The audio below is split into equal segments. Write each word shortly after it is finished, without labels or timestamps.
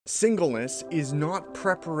Singleness is not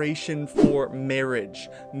preparation for marriage.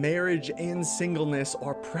 Marriage and singleness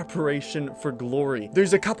are preparation for glory.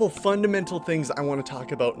 There's a couple fundamental things I want to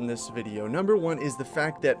talk about in this video. Number one is the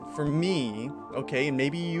fact that for me, okay, and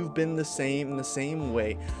maybe you've been the same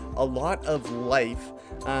way, a lot of life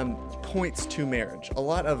points to marriage. A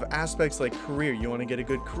lot of aspects like career. You want to get a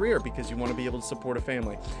good career because you want to be able to support a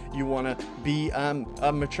family. You want to be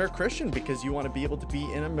a mature Christian because you want to be able to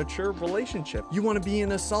be in a mature relationship. You want to be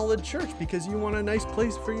in a solid church because you want a nice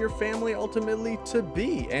place for your family ultimately to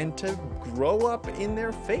be and to grow up in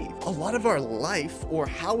their faith. A lot of our life, or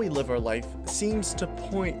how we live our life, seems to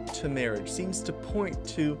point to marriage, seems to point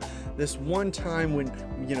to this one time when,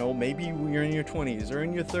 you know, maybe you're in your 20s or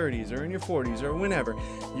in your 30s or in your 40s or whenever,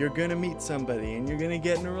 you're gonna meet somebody and you're gonna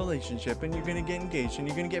get in a relationship and you're gonna get engaged and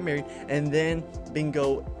you're gonna get married, and then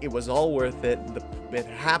bingo, it was all worth it. It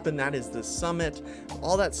happened. That is the summit.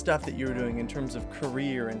 All that stuff that you're doing in terms of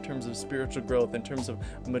career, in terms of spiritual growth, in terms of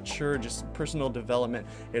mature, just personal development,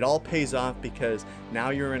 it all pays off because now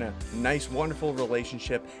you're in a nice, wonderful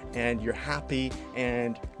relationship and you're happy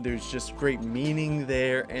and there's just great meaning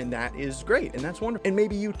there, and that is great and that's wonderful. And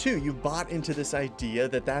maybe you too, you bought into this idea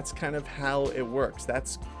that that's kind of how it works.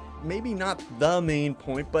 That's maybe not the main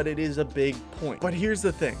point, but it is a big point. But here's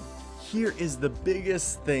the thing. Here is the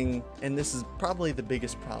biggest thing, and this is probably the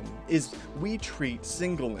biggest problem, is we treat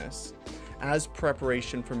singleness as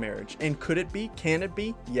preparation for marriage. And could it be? Can it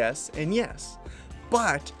be? Yes and yes.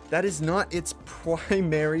 But that is not its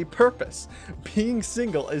primary purpose. Being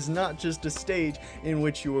single is not just a stage in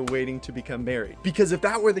which you are waiting to become married. Because if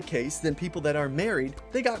that were the case, then people that are married,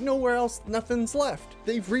 they got nowhere else, nothing's left.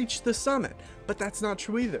 They've reached the summit. But that's not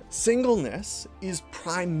true either. Singleness is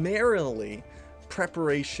primarily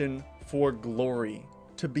preparation for glory,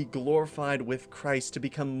 to be glorified with Christ, to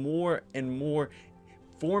become more and more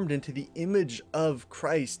formed into the image of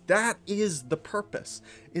Christ. That is the purpose.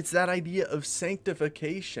 It's that idea of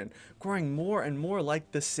sanctification, growing more and more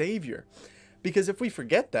like the Savior. Because if we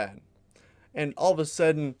forget that, and all of a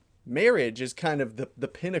sudden marriage is kind of the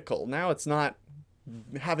pinnacle, now it's not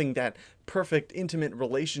having that perfect intimate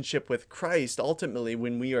relationship with Christ ultimately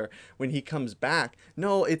when he comes back.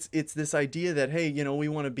 No, it's this idea that, hey, you know, we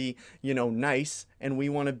want to be, you know, nice, and we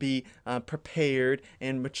want to be prepared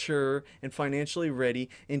and mature and financially ready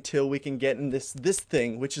until we can get in this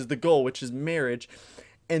thing, which is the goal, which is marriage.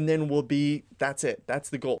 And then that's it.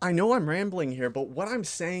 That's the goal. I know I'm rambling here, but what I'm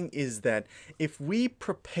saying is that if we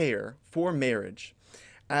prepare for marriage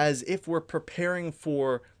as if we're preparing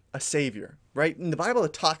for a Savior, right? In the Bible,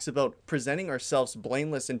 it talks about presenting ourselves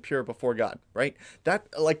blameless and pure before God, right? That,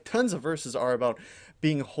 like, tons of verses are about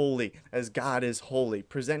being holy as God is holy,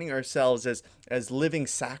 presenting ourselves as living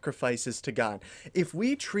sacrifices to God. If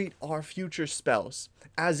we treat our future spouse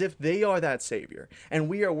as if they are that Savior, and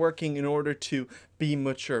we are working in order to be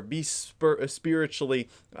mature, be spiritually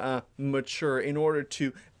mature, in order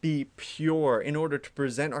to be pure, in order to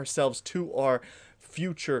present ourselves to our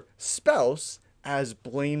future spouse as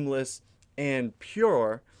blameless and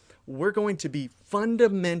pure, we're going to be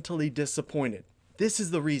fundamentally disappointed. This is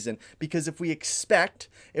the reason, because if we expect,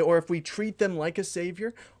 or if we treat them like a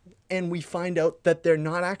Savior and we find out that they're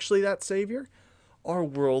not actually that Savior, our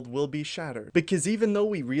world will be shattered. Because even though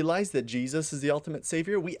we realize that Jesus is the ultimate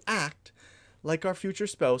Savior, we act like our future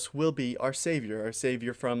spouse will be our Savior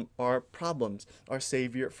from our problems, our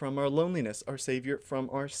Savior from our loneliness, our Savior from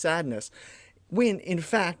our sadness, when in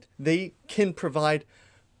fact they can provide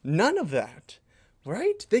none of that,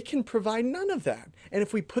 right? They can provide none of that. And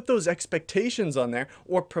if we put those expectations on there,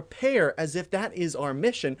 or prepare as if that is our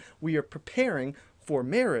mission, we are preparing for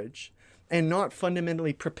marriage and not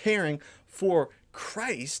fundamentally preparing for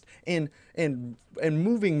Christ and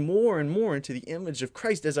moving more and more into the image of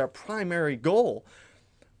Christ as our primary goal.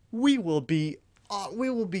 We will be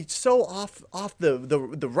so off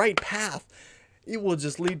the right path. It will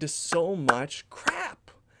just lead to so much crap.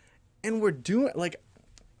 And we're doing, like,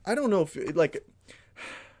 I don't know if, like,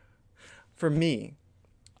 for me,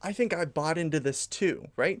 I think I bought into this too,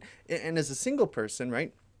 right? And as a single person,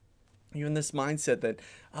 right, you're in this mindset that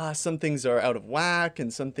some things are out of whack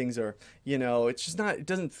and some things are, you know, it's just not, it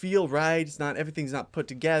doesn't feel right. It's not, everything's not put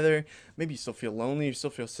together. Maybe you still feel lonely. You still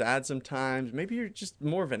feel sad sometimes. Maybe you're just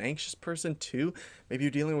more of an anxious person too. Maybe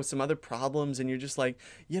you're dealing with some other problems and you're just like,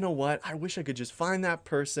 you know what? I wish I could just find that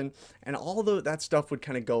person and all that stuff would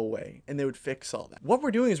kind of go away and they would fix all that. What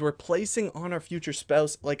we're doing is we're placing on our future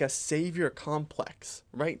spouse like a Savior complex,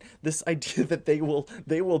 right? This idea that they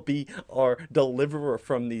will be our deliverer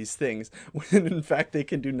from these things, when in fact they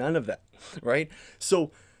can do none of that, right?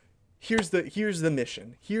 So here's the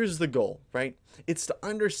mission. Here's the goal, right? It's to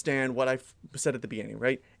understand what I said at the beginning,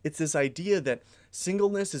 right? It's this idea that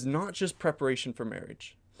singleness is not just preparation for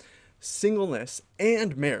marriage. Singleness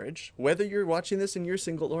and marriage, whether you're watching this and you're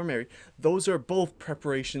single or married, those are both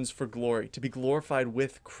preparations for glory, to be glorified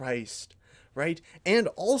with Christ, right? And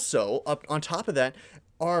also, up on top of that,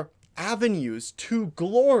 are avenues to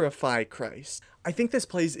glorify Christ. I think this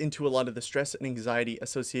plays into a lot of the stress and anxiety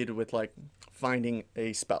associated with like finding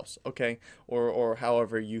a spouse, okay? Or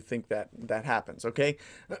however you think that happens, okay?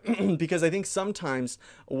 Because I think sometimes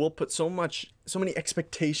we'll put so many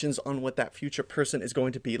expectations on what that future person is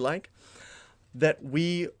going to be like that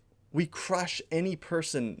we crush any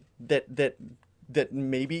person that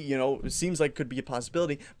maybe, you know, seems like could be a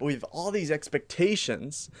possibility, but we have all these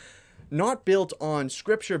expectations not built on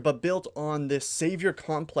scripture, but built on this savior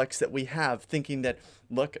complex that we have, thinking that,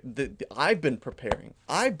 look, I've been preparing,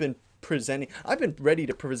 I've been ready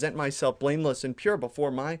to present myself blameless and pure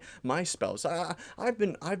before my spouse. I've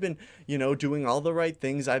been, you know, doing all the right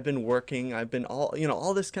things. I've been working. I've been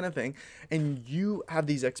all this kind of thing. And you have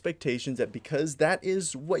these expectations that because that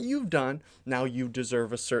is what you've done, now you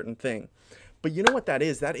deserve a certain thing. But you know what that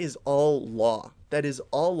is? That is all law. That is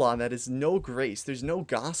all law. That is no grace. There's no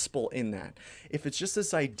gospel in that. If it's just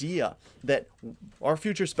this idea that our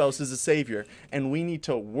future spouse is a savior and we need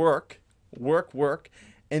to work,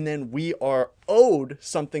 and then we are owed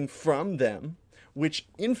something from them, which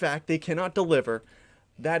in fact they cannot deliver,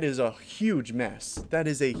 that is a huge mess. That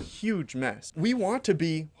is a huge mess. We want to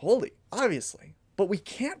be holy, obviously, but we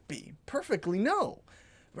can't be perfectly, no.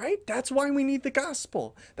 Right? That's why we need the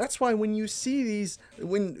gospel. That's why when you see these,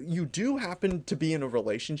 when you do happen to be in a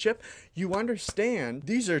relationship, you understand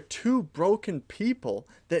these are two broken people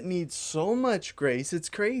that need so much grace. It's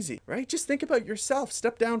crazy, right? Just think about yourself.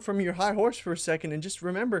 Step down from your high horse for a second and just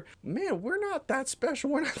remember, man, we're not that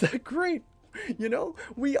special. We're not that great. You know,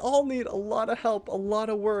 we all need a lot of help, a lot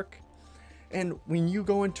of work. And when you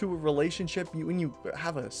go into a relationship, when you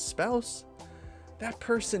have a spouse, that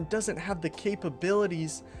person doesn't have the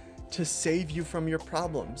capabilities to save you from your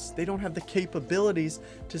problems. They don't have the capabilities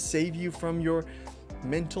to save you from your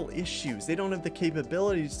mental issues. They don't have the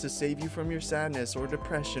capabilities to save you from your sadness or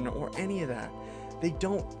depression or any of that. They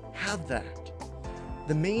don't have that.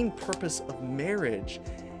 The main purpose of marriage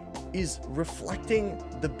is reflecting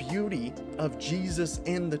the beauty of Jesus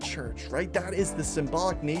and the church, right? That is the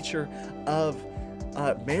symbolic nature of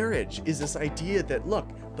marriage, is this idea that, look,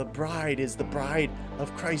 the bride is the bride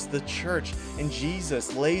of Christ, the church, and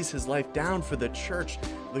Jesus lays his life down for the church.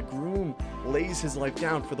 The groom lays his life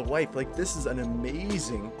down for the wife. Like, this is an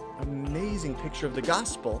amazing, amazing picture of the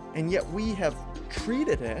gospel, and yet we have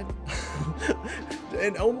treated it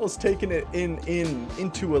and almost taken it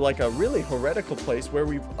into a really heretical place where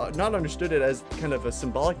we've not understood it as kind of a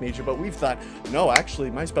symbolic nature, but we've thought, no, actually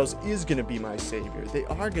my spouse is going to be my savior. They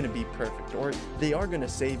are going to be perfect, or they are going to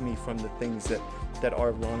save me from the things that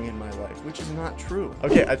are wrong in my life, which is not true.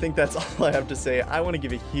 Okay, I think that's all I have to say. I want to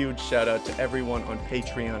give a huge shout out to everyone on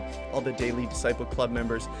Patreon, all the Daily Disciple Club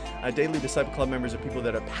members. Daily Disciple Club members are people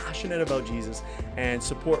that are passionate about Jesus and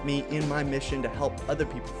support me in my mission to help other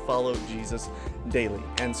people follow Jesus daily.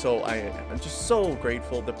 And so I'm just so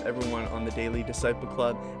grateful to everyone on the Daily Disciple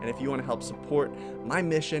Club. And if you want to help support my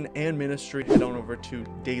mission and ministry, head on over to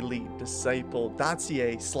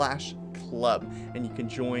dailydisciple.ca/club and you can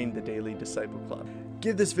join the Daily Disciple Club.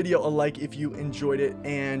 Give this video a like if you enjoyed it,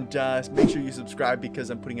 and make sure you subscribe because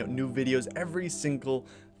I'm putting out new videos every single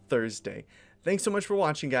Thursday. Thanks so much for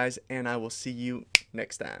watching, guys, and I will see you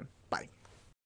next time.